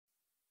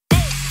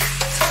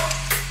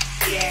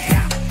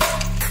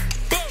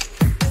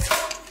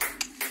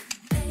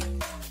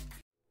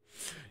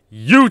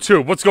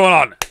YouTube, what's going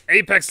on?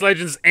 Apex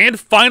Legends and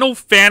Final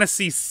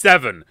Fantasy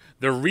VII,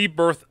 the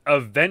Rebirth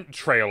event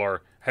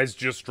trailer has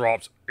just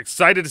dropped.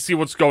 Excited to see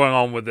what's going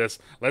on with this.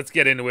 Let's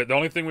get into it. The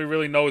only thing we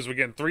really know is we're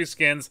getting 3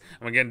 skins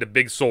and we're getting the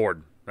big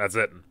sword. That's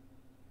it.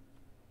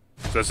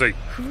 So let's see.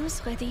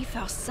 Who's ready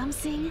for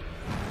something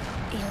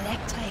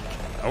electric?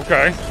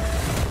 Okay.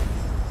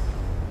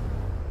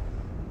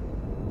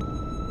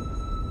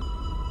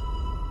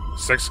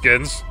 Six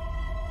skins.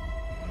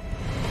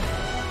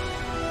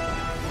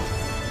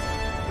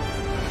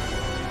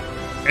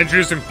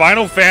 Introducing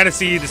Final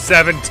Fantasy VII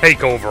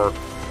Takeover.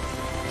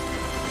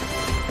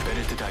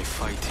 Better to die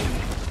fighting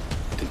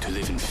than to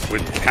live in fear.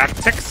 With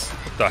tactics?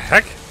 The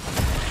heck?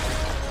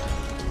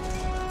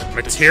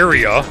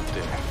 Materia?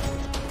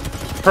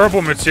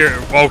 Purple materia.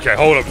 Okay,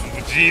 hold up.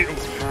 Gee,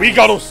 we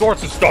got all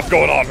sorts of stuff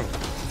going on.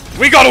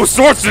 We got all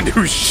sorts of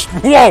new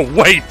Whoa,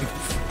 wait.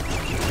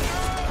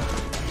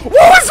 What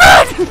was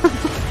that?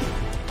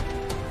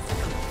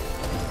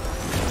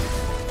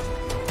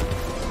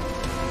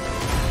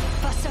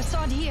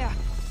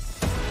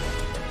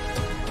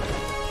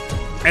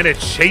 And a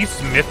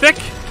chase mythic?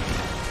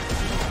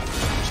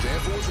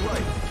 Stand for what's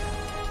right.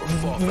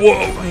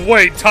 Whoa,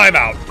 wait, time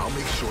out. I'll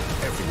make sure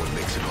everyone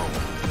makes it home.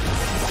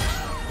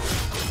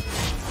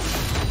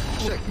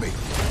 Check me.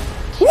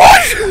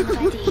 What?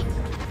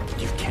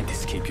 You can't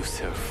escape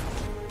yourself.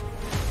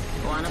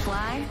 Wanna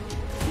fly?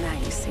 Now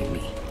you see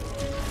me.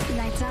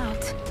 Lights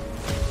out.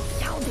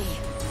 Yowdy.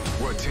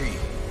 We're a team.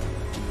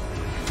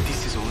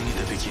 This is only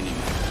the beginning.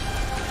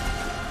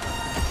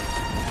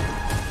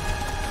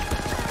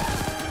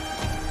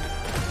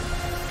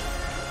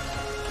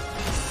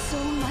 So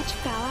much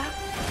power.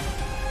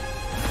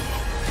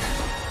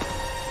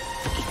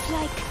 It's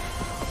like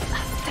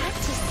a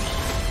fantasy.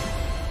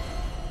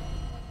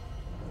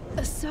 A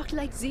sword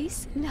like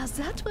this? Now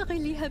that will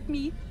really help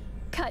me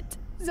cut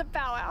the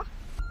power.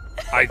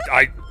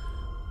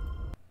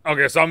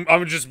 Okay, so I'm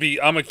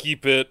gonna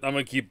keep it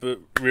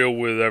real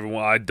with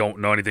everyone. I don't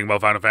know anything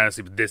about Final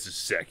Fantasy, but this is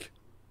sick.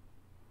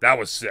 That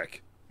was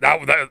sick.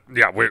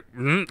 Yeah, wait,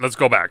 let's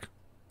go back.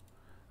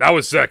 That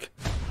was sick.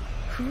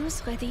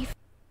 Who's ready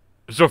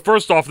So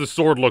first off, the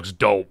sword looks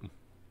dope.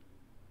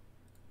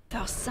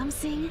 for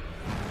something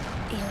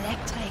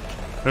electric?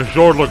 The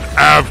sword looks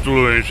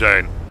absolutely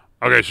insane.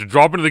 Okay, so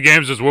drop into the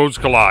games as worlds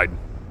collide.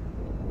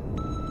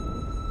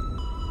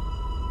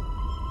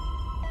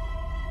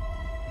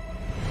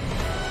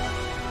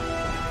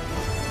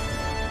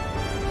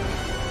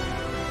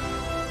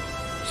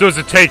 So it's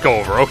a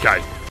takeover,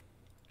 okay.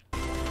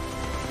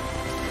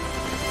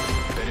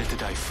 Better to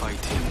die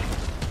fighting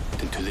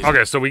than to live.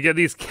 Okay, so we get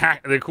these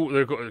they're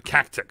called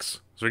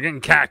tactics. So we're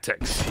getting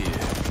tactics.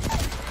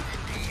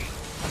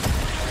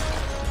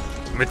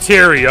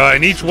 Materia,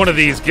 and each one of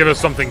these give us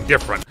something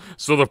different.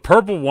 So the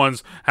purple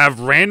ones have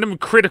random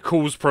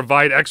criticals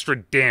provide extra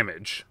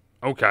damage.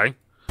 Okay.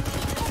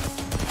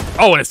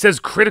 Oh, and it says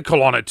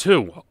critical on it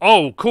too.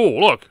 Oh, cool,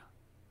 look.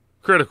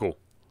 Critical.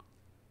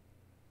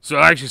 So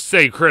I actually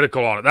say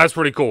critical on it. That's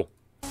pretty cool.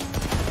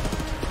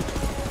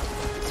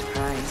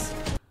 Surprise.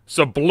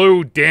 So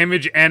blue,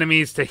 damage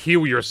enemies to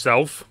heal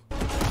yourself.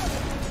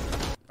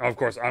 Of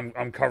course,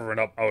 I'm covering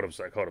up. Hold up a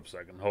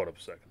second.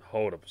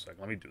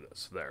 Let me do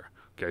this. There.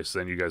 Okay, so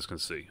then you guys can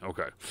see.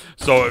 Okay.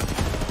 So.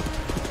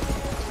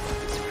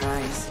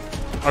 Surprise.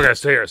 Okay,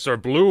 so here. So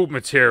blue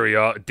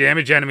materia,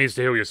 damage enemies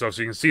to heal yourself.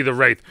 So you can see the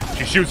Wraith.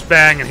 She shoots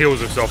bang and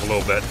heals herself a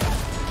little bit.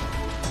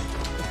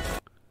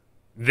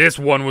 This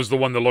one was the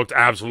one that looked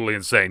absolutely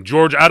insane.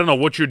 George, I don't know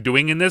what you're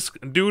doing in this,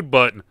 dude,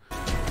 but...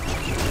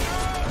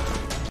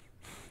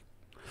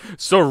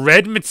 So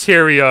red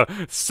materia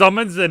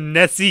summons a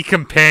Nessie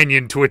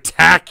companion to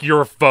attack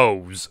your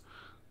foes.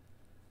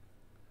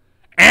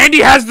 And he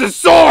has the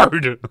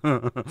sword!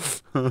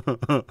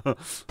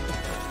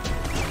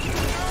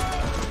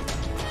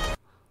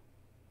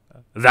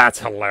 That's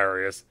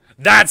hilarious.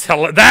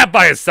 That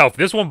by itself,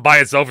 this one by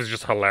itself is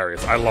just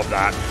hilarious. I love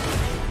that.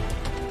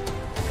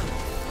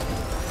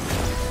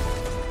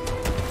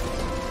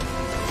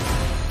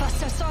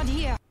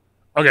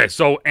 Okay,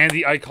 so, and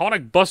the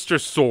iconic Buster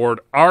Sword,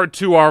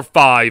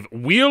 R2-R5,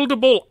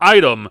 wieldable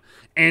item,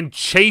 and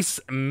chase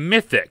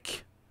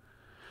mythic.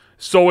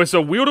 So it's a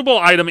wieldable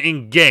item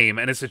in-game,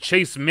 and it's a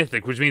chase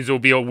mythic, which means it will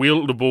be a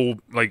wieldable,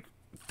 like,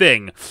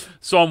 thing.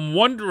 So I'm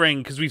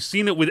wondering, because we've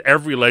seen it with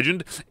every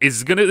legend,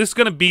 is this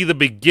gonna be the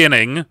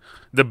beginning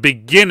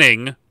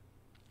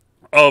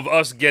of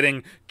us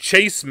getting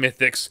chase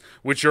mythics,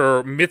 which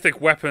are mythic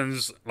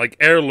weapons, like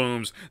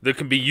heirlooms, that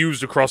can be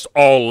used across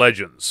all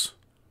legends.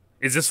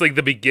 Is this like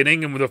the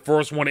beginning, and the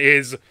first one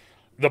is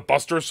the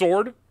Buster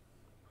Sword?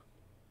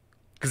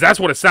 Because that's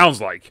what it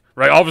sounds like,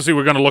 right? Obviously,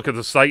 we're gonna look at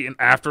the site and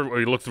after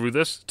we look through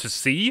this to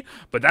see,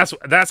 but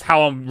that's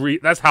how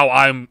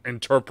I'm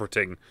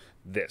interpreting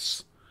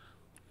this.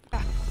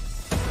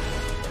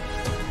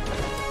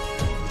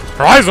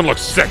 Horizon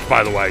looks sick,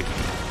 by the way.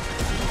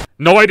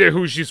 No idea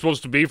who she's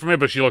supposed to be from it,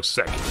 but she looks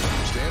sick.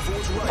 Stand for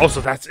what's right. Also,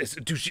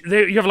 dude,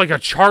 you have like a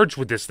charge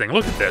with this thing.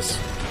 Look at this.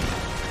 Stand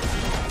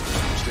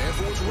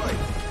for what's right,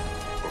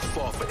 or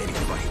fall for any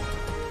fight.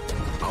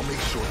 I'll make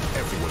sure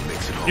everyone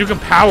makes it home. You can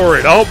power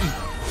it up.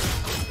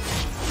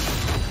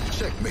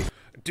 Checkmate.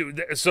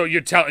 Dude, so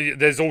you're telling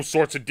there's all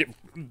sorts of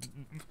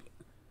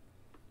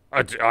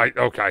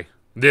okay.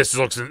 This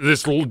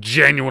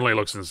genuinely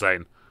looks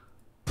insane.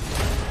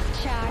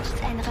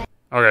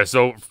 Okay,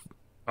 so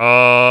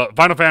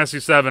Final Fantasy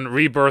VII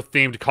Rebirth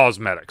themed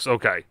cosmetics.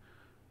 Okay.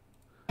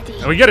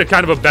 And we get a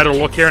kind of a better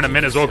look here in a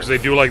minute as well, because they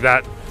do like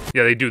that.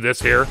 Yeah, they do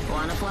this here.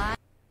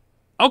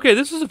 Okay,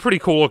 this is a pretty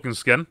cool looking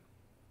skin.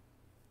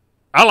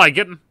 I like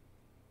it.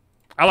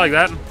 I like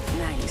that.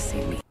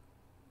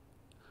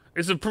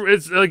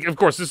 It's like, of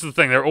course, this is the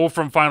thing. They're all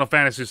from Final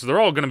Fantasy, so they're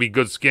all going to be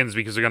good skins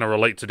because they're going to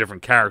relate to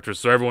different characters.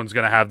 So everyone's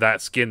going to have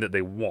that skin that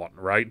they want,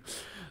 right?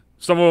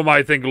 Some of them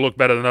I think look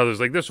better than others.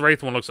 Like this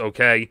Wraith one looks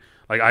okay.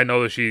 Like I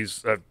know that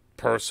she's a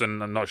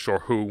person. I'm not sure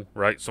who,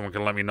 right? Someone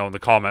can let me know in the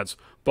comments.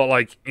 But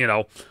like, you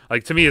know,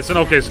 like to me, it's an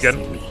okay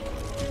skin.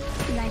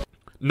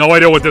 No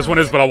idea what this one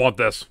is, but I want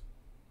this.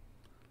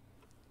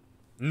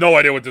 No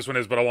idea what this one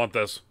is, but I want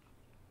this.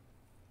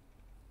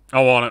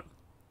 I want it.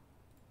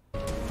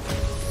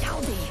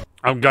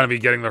 I'm gonna be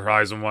getting the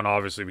Horizon one,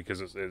 obviously,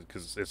 because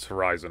it's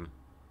Horizon.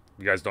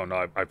 You guys don't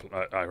know I'm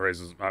a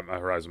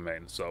Horizon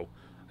main, so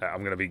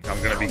I'm gonna be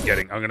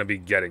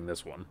getting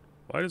this one.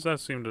 Why does that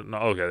seem to? No,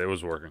 okay, it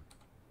was working.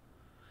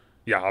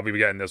 Yeah, I'll be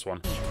getting this one.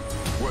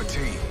 What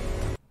team?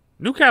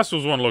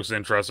 Newcastle's one looks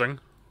interesting.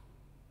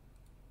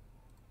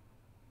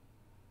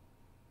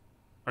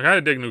 I kind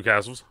of dig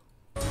Newcastle's.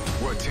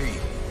 What team?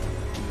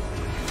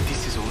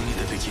 This is only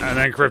the beginning. And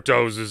then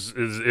Crypto's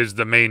is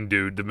the main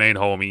dude, the main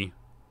homie.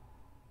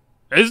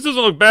 This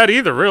doesn't look bad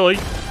either, really.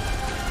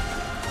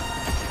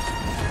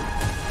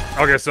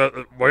 Okay,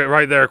 so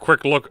right there,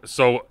 quick look.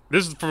 So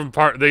this is from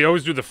part. They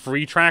always do the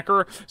free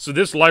tracker. So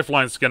this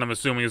Lifeline skin, I'm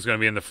assuming, is going to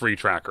be in the free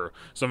tracker.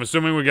 So I'm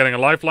assuming we're getting a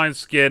Lifeline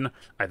skin.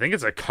 I think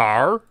it's a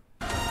car.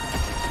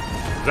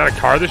 Is that a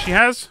car that she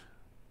has?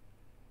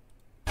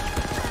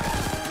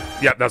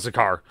 Yeah, that's a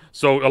car.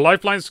 So a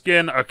Lifeline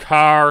skin, a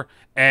car,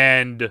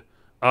 and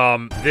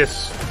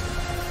this.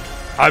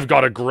 I've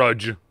got a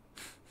grudge.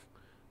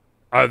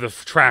 The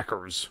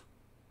trackers.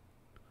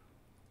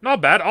 Not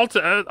bad.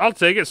 I'll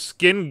take it.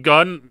 Skin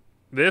gun.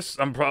 This.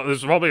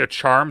 There's probably a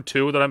charm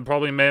too that I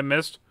probably may have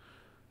missed.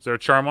 Is there a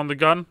charm on the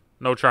gun?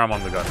 No charm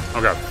on the gun.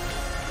 Okay.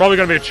 Probably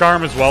gonna be a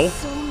charm as well.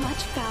 So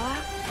much power.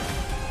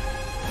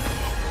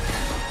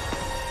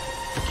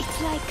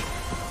 It's like a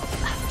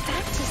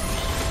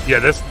fantasy. Yeah.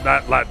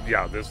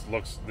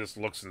 This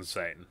looks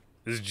insane.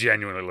 This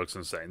genuinely looks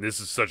insane.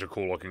 This is such a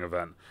cool looking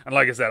event. And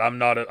like I said, I'm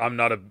not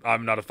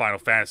a Final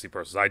Fantasy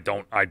person. I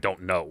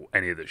don't know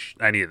any of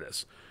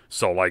this.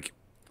 So like,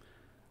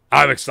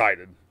 I'm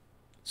excited.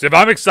 So if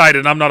I'm excited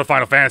and I'm not a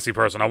Final Fantasy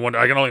person, I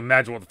can only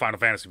imagine what the Final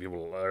Fantasy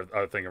people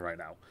are thinking right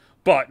now.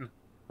 But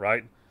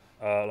right,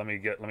 let me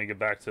get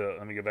back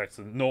to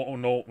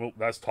no,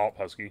 that's top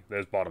Husky.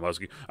 There's bottom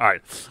Husky. All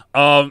right.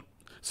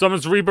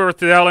 Summons Rebirth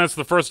to the Outlands,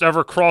 the first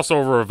ever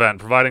crossover event,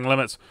 proving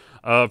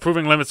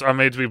limits are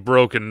made to be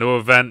broken. New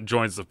event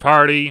joins the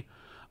party.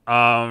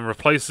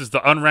 Replaces the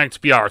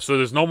unranked BR. So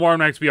there's no more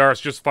unranked BR.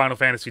 It's just Final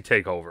Fantasy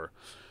Takeover.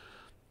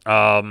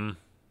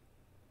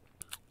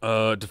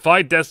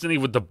 Defy Destiny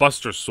with the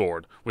Buster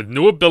Sword, with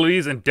new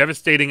abilities and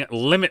devastating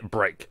limit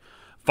break.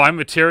 Find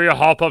materia,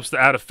 hop-ups to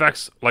add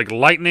effects like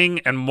lightning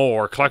and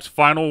more. Collect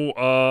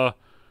Final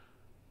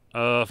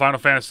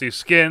Fantasy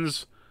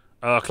skins.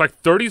 Collect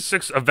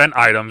 36 event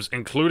items,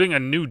 including a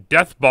new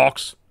Death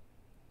Box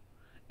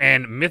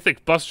and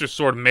Mythic Buster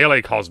Sword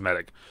melee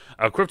cosmetic,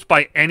 equipped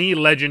by any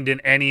legend in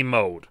any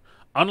mode.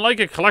 Unlike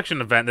a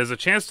collection event, there's a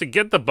chance to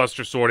get the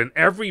Buster Sword in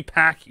every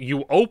pack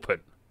you open.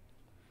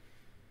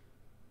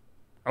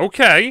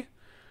 Okay.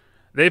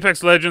 The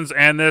Apex Legends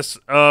and this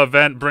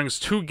event brings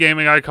 2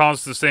 gaming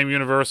icons to the same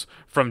universe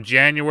from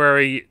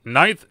January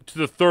 9th to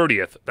the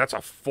 30th.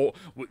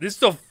 This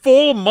is a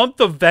full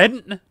month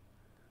event?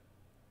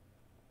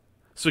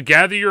 So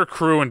gather your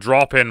crew and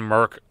drop in,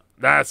 Merc.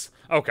 That's...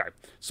 Okay.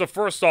 So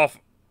first off,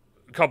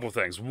 a couple of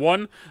things.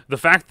 One, the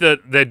fact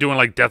that they're doing,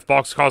 like,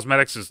 Deathbox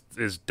cosmetics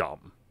is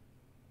dumb.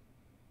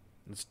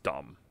 It's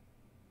dumb.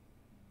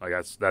 Like,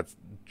 that's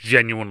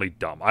genuinely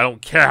dumb. I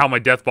don't care how my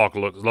Deathbox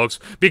looks,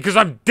 because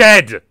I'm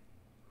dead!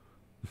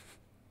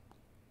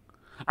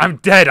 I'm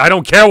dead! I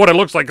don't care what it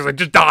looks like, because I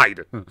just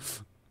died!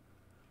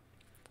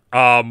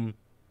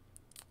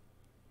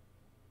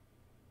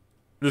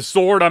 The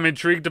sword I'm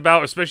intrigued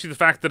about, especially the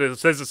fact that it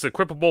says it's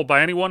equipable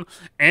by anyone,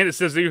 and it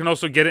says that you can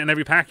also get it in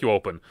every pack you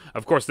open.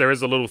 Of course, there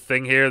is a little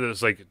thing here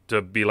that's like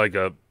to be like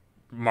a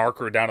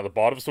marker down at the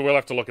bottom, so we'll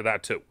have to look at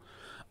that too.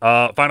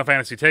 Final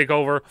Fantasy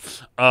Takeover.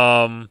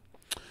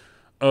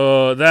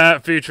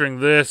 That featuring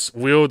this,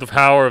 wield the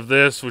power of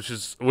this,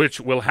 which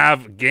will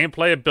have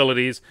gameplay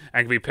abilities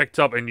and can be picked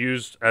up and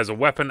used as a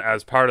weapon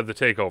as part of the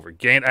takeover.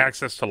 Gain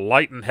access to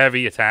light and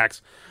heavy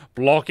attacks,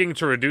 blocking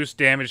to reduce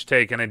damage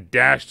taken, and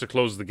dash to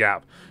close the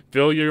gap.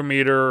 Fill your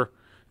meter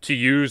to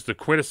use the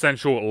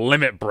quintessential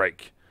limit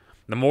break.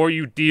 The more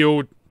you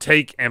deal,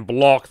 take, and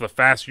block, the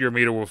faster your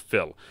meter will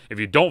fill. If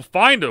you don't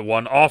find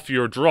one off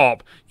your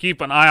drop,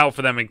 keep an eye out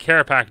for them in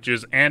care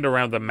packages and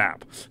around the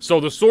map. So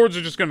the swords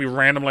are just going to be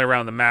randomly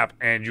around the map,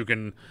 and you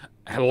can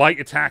light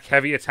attack,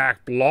 heavy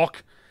attack,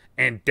 block,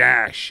 and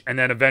dash, and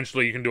then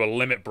eventually you can do a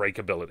limit break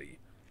ability,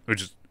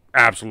 which is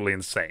absolutely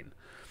insane.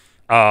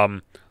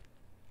 While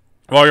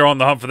you're on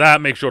the hunt for that,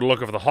 make sure to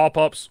look for the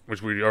hop-ups,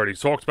 which we already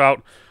talked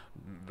about.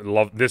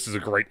 This is a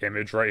great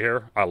image right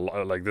here. I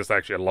like this,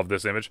 actually. I love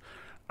this image.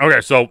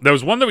 Okay, so there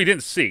was one that we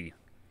didn't see,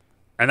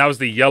 and that was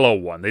the yellow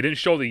one. They didn't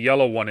show the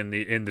yellow one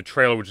in the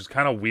trailer, which is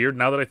kind of weird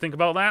now that I think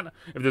about that.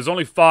 If there's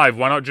only 5,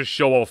 why not just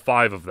show all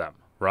 5 of them,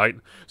 right?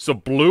 So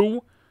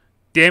blue,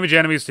 damage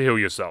enemies to heal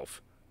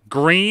yourself.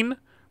 Green,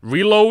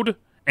 reload,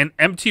 an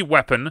empty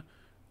weapon.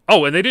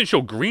 Oh, and they didn't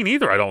show green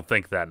either, I don't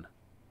think, then.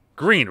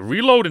 Green,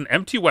 reload an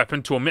empty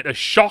weapon to emit a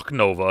shock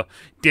nova,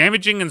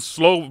 damaging and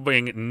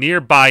slowing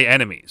nearby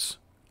enemies.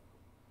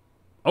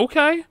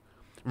 Okay.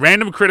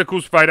 Random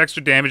criticals provide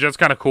extra damage. That's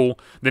kind of cool.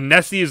 The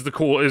Nessie is the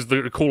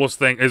coolest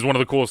thing. Is one of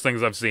the coolest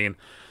things I've seen.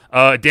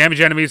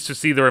 Damage enemies to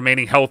see the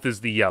remaining health is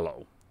the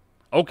yellow.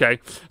 Okay,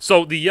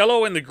 so the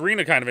yellow and the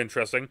green are kind of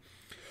interesting.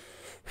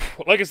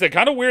 Like I said,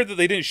 kind of weird that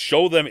they didn't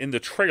show them in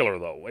the trailer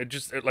though.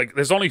 Like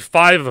there's only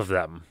 5 of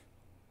them.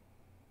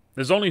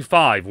 There's only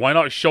 5. Why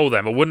not show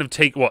them? It wouldn't have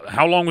taken what?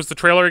 How long was the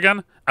trailer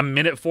again?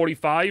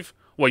 1:45.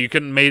 Well, you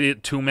couldn't have made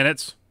it 2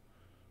 minutes.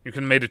 You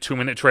could have made a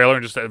 2-minute trailer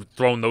and just have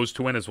thrown those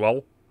 2 in as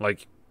well.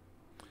 Like,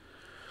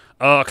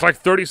 collect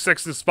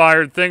 36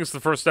 inspired things,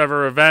 the first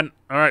ever event.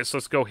 Alright, so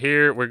let's go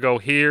here. We go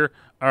here.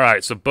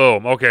 Alright, so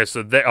boom. Okay,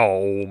 so they...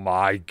 Oh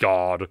my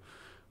god.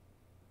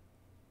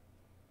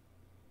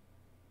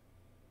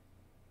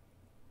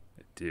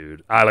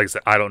 Dude, like I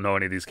said, I don't know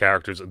any of these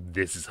characters.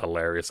 This is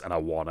hilarious, and I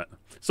want it.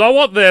 So I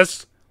want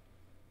this.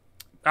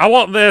 I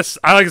want this.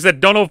 Like I said,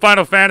 don't know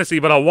Final Fantasy,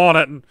 but I want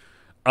it.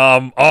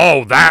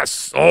 Oh,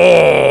 that's...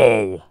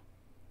 Oh!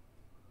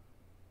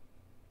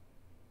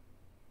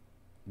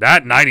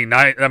 That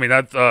 99... I mean,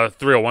 that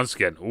 301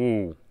 skin.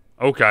 Ooh.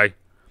 Okay.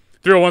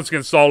 301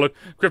 skin solid.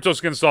 Crypto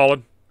skin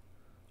solid.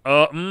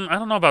 I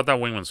don't know about that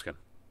Wingman skin.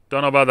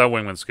 Don't know about that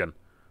Wingman skin.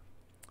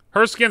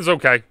 Her skin's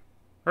okay.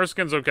 Her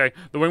skin's okay.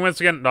 The Wingman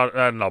skin, I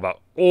don't know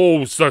about.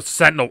 Oh, so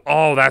Sentinel.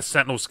 Oh, that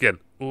Sentinel skin.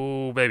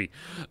 Ooh, baby.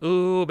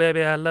 Ooh,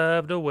 baby, I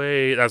love the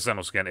way... That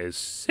Sentinel skin is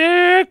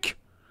sick.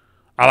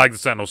 I like the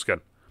Sentinel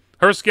skin.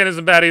 Her skin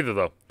isn't bad either,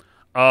 though.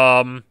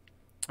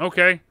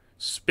 Okay.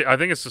 I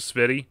think it's the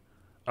Spitty.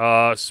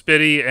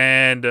 Spitty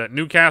and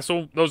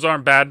Newcastle. Those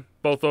aren't bad.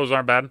 Both those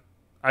aren't bad.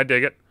 I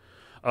dig it.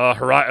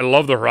 I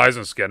love the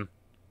Horizon skin.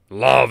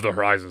 Love the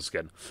Horizon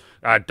skin.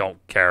 I don't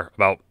care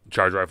about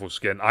charge rifle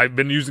skin. I've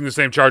been using the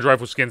same charge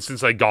rifle skin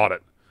since I got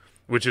it,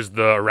 which is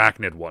the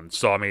Arachnid one.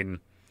 So, I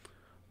mean,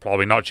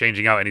 probably not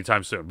changing out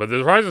anytime soon. But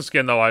the Horizon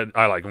skin, though,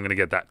 I like. I'm going to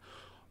get that.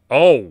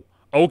 Oh,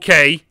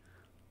 okay.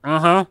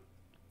 Uh-huh.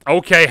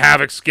 Okay,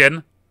 Havoc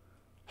skin.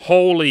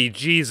 Holy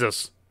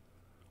Jesus.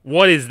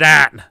 What is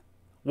that?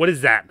 What is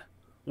that?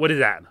 What is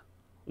that?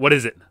 What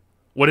is it?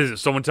 What is it?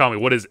 Someone tell me.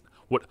 What is it?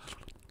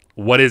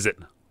 What is it?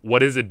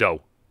 What is it,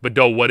 dough? But,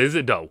 dough, what is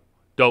it, dough?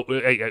 Dough,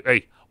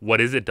 hey,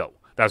 what is it, dough?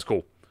 That's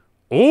cool.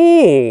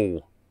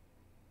 Oh!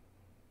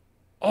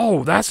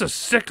 Oh, that's a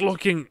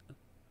sick-looking...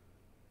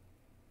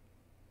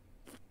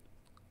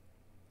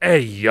 Hey,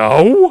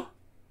 yo!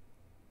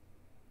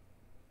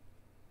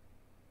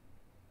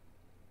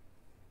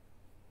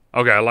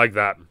 Okay, I like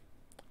that,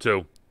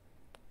 too.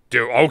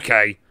 Dude,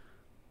 okay.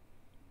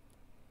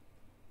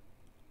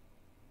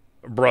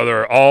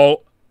 Brother,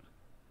 all...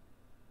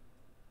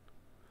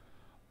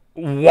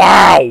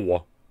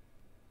 Wow!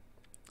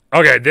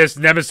 Okay, this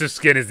Nemesis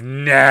skin is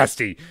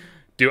nasty.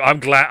 Dude,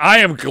 I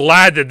am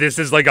glad that this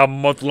is like a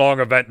month-long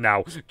event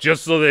now.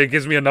 Just so that it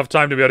gives me enough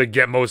time to be able to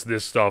get most of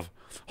this stuff.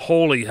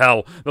 Holy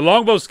hell. The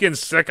longbow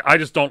skin's sick. I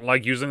just don't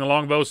like using the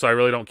longbow, so I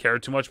really don't care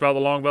too much about the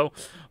longbow.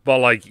 But,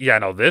 like, yeah,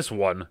 no, this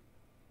one.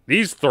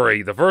 These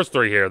 3, the first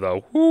 3 here,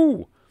 though.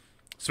 Whoo!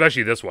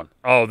 Especially this one.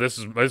 Oh,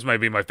 this might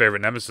be my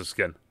favorite Nemesis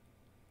skin.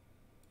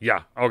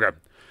 Yeah, okay.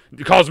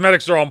 The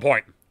cosmetics are on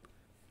point.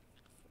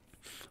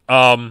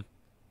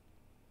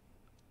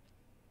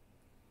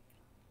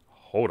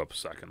 Hold up a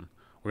second.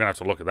 We're gonna have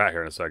to look at that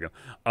here in a second.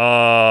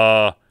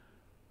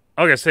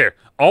 Okay, so here.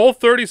 All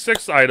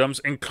 36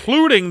 items,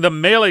 including the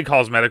melee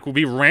cosmetic, will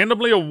be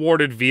randomly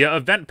awarded via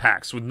event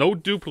packs with no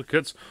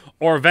duplicates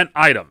or event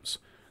items.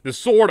 The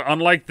sword,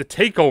 unlike the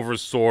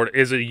Takeover's sword,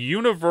 is a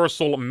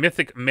universal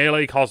mythic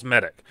melee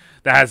cosmetic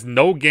that has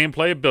no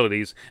gameplay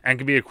abilities and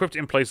can be equipped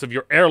in place of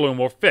your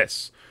heirloom or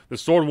fists. The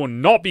sword will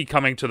not be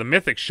coming to the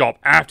mythic shop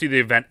after the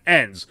event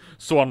ends,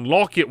 so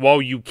unlock it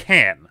while you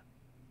can.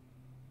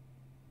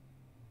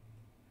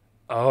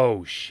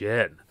 Oh,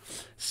 shit.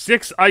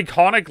 6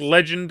 iconic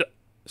legend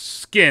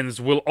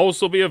skins will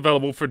also be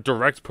available for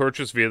direct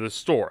purchase via the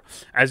store.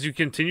 As you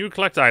continue to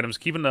collect items,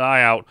 keep an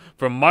eye out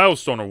for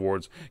milestone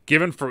rewards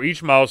given for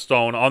each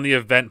milestone on the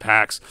event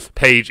packs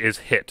page is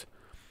hit.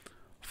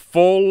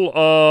 Full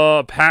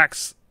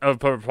packs of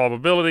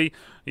probability.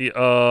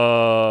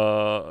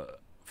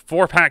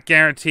 4-pack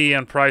guarantee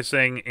and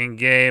pricing in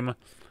game.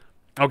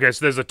 Okay,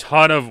 so there's a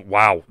ton of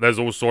there's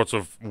all sorts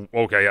of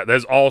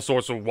there's all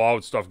sorts of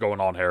wild stuff going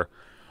on here.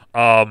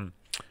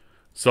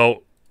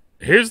 So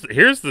here's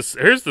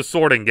the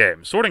sorting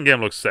game. Sorting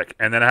game looks sick,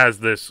 and then it has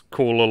this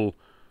cool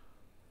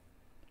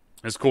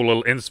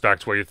little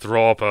inspect where you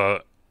throw up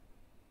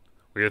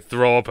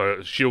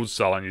a shield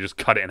cell and you just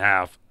cut it in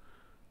half.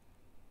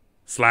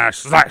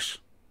 Slash.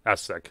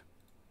 That's sick.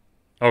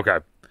 Okay.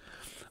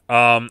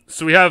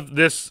 So we have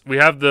this. We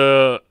have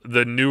the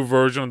new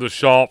version of the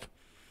shop.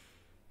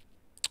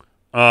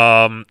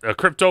 A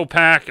crypto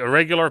pack, a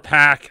regular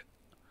pack.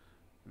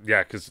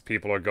 Yeah, because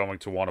people are going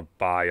to want to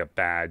buy a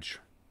badge.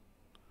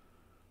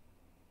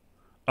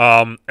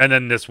 And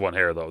then this one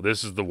here, though.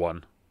 This is the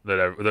one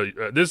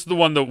that this is the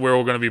one that we're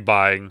all going to be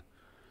buying.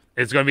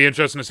 It's going to be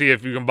interesting to see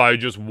if you can buy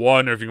just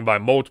one or if you can buy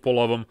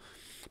multiple of them.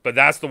 But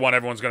that's the one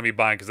everyone's going to be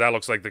buying because that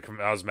looks like the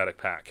cosmetic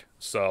pack.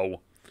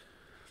 So,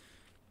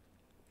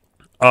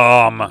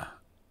 earn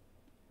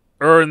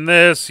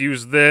this,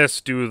 use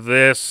this, do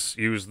this,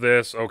 use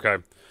this. Okay.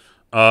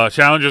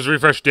 Challenges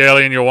refresh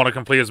daily, and you'll want to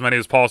complete as many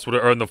as possible to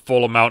earn the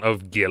full amount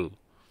of gil.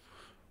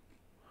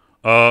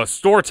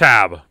 Store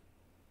tab.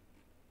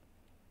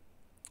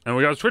 And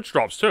we got Twitch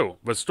drops, too.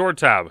 But store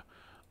tab.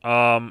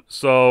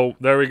 So,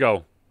 there we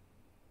go.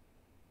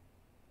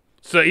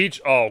 So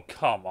each... Oh,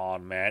 come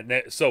on,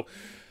 man. So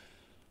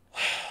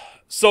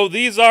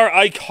these are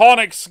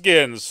iconic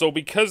skins. So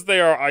because they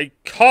are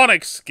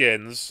iconic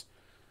skins,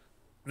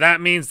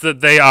 that means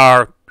that they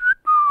are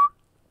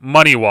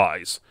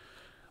money-wise.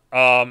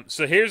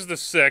 So here's the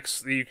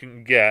 6 that you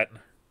can get.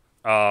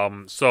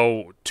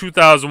 So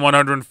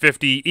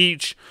 2,150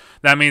 each.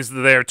 That means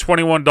that they are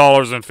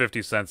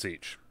 $21.50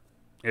 each.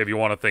 If you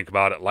want to think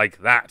about it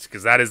like that,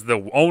 because that is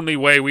the only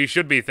way we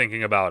should be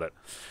thinking about it.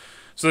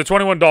 So they're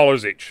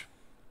 $21 each.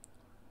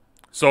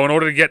 So in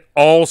order to get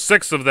all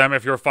 6 of them,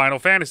 if you're a Final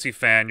Fantasy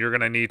fan, you're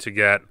going to need to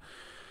get,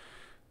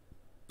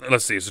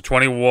 let's see, so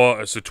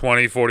 21, so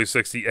 20, 40,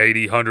 60,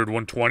 80, 100,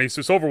 120. So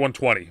it's over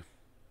 120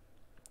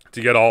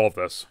 to get all of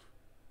this.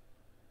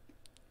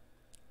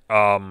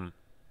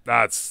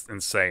 That's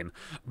insane.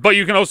 But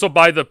you can also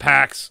buy the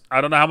packs.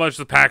 I don't know how much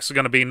the packs are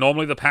going to be.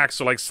 Normally the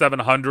packs are like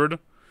 700.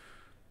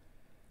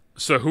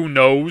 So who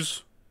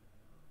knows?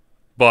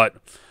 But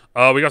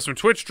we got some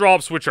Twitch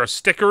drops, which are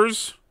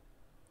stickers.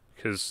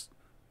 Because,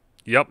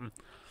 yep.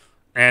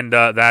 And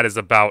that is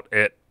about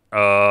it.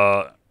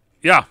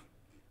 Yeah.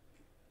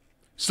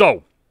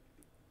 So,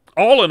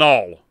 all in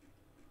all,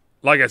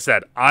 like I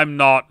said, I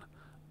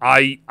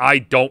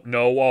don't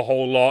know a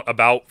whole lot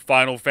about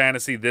Final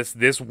Fantasy.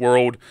 This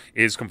world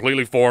is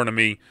completely foreign to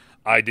me.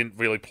 I didn't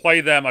really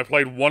play them. I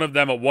played one of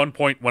them at one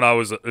point when I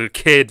was a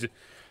kid.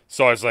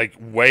 So I was like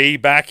way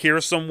back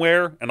here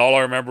somewhere, and all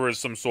I remember is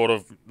some sort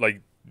of like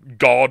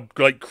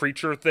god-like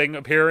creature thing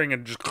appearing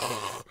and just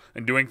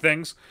and doing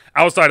things.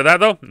 Outside of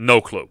that though,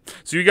 no clue.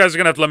 So you guys are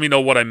gonna have to let me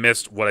know what I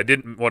missed, what I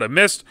didn't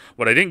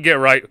get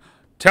right.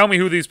 Tell me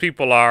who these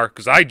people are,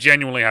 because I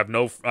genuinely have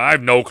no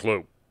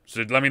clue.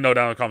 So let me know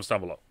down in the comments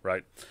down below,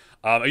 right?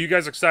 Are you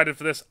guys excited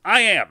for this?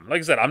 I am. Like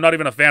I said, I'm not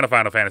even a fan of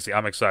Final Fantasy.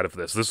 I'm excited for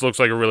this. This looks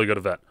like a really good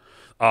event.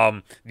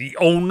 The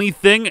only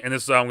thing, and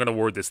this is how I'm going to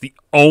word this, the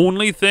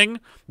only thing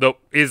that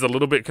is a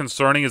little bit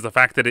concerning is the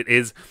fact that it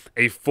is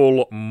a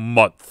full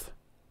month.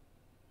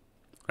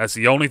 That's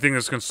the only thing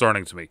that's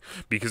concerning to me.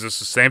 Because it's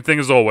the same thing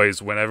as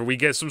always. Whenever we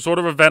get some sort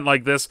of event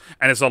like this,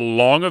 and it's a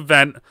long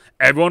event,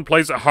 everyone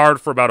plays it hard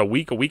for about a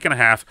week and a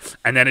half,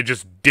 and then it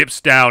just dips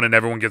down and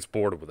everyone gets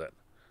bored with it.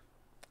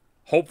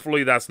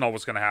 Hopefully that's not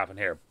what's going to happen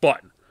here.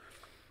 But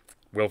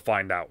we'll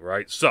find out,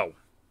 right? So,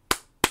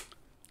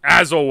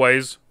 as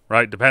always,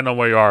 right, depending on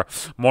where you are,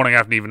 morning,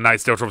 afternoon, even night,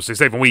 stay trouble, stay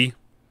safe, and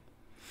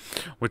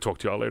we'll talk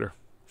to y'all later.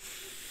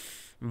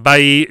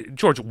 Bye.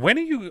 George, when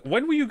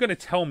were you going to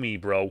tell me,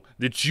 bro,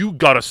 that you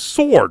got a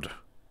sword?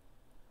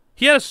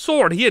 He had a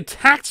sword. He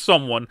attacked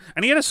someone,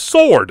 and he had a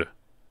sword.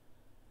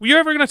 Were you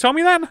ever going to tell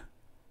me that?